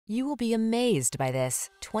You will be amazed by this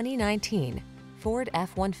 2019 Ford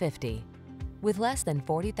F-150. With less than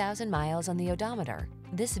 40,000 miles on the odometer,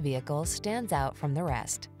 this vehicle stands out from the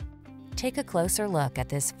rest. Take a closer look at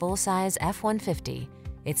this full-size F-150.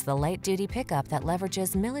 It's the light-duty pickup that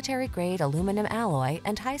leverages military-grade aluminum alloy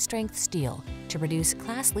and high-strength steel to produce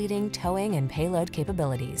class-leading towing and payload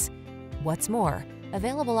capabilities. What's more,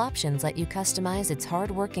 available options let you customize its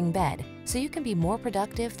hard-working bed so you can be more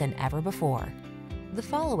productive than ever before. The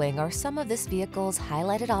following are some of this vehicle's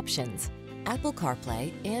highlighted options: Apple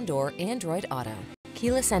CarPlay and/or Android Auto,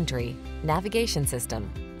 keyless entry, navigation system,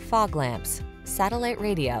 fog lamps, satellite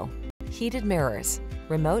radio, heated mirrors,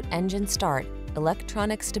 remote engine start,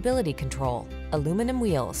 electronic stability control, aluminum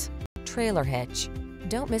wheels, trailer hitch.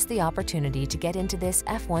 Don't miss the opportunity to get into this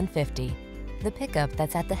F-150, the pickup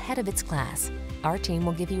that's at the head of its class. Our team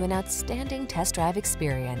will give you an outstanding test drive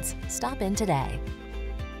experience. Stop in today.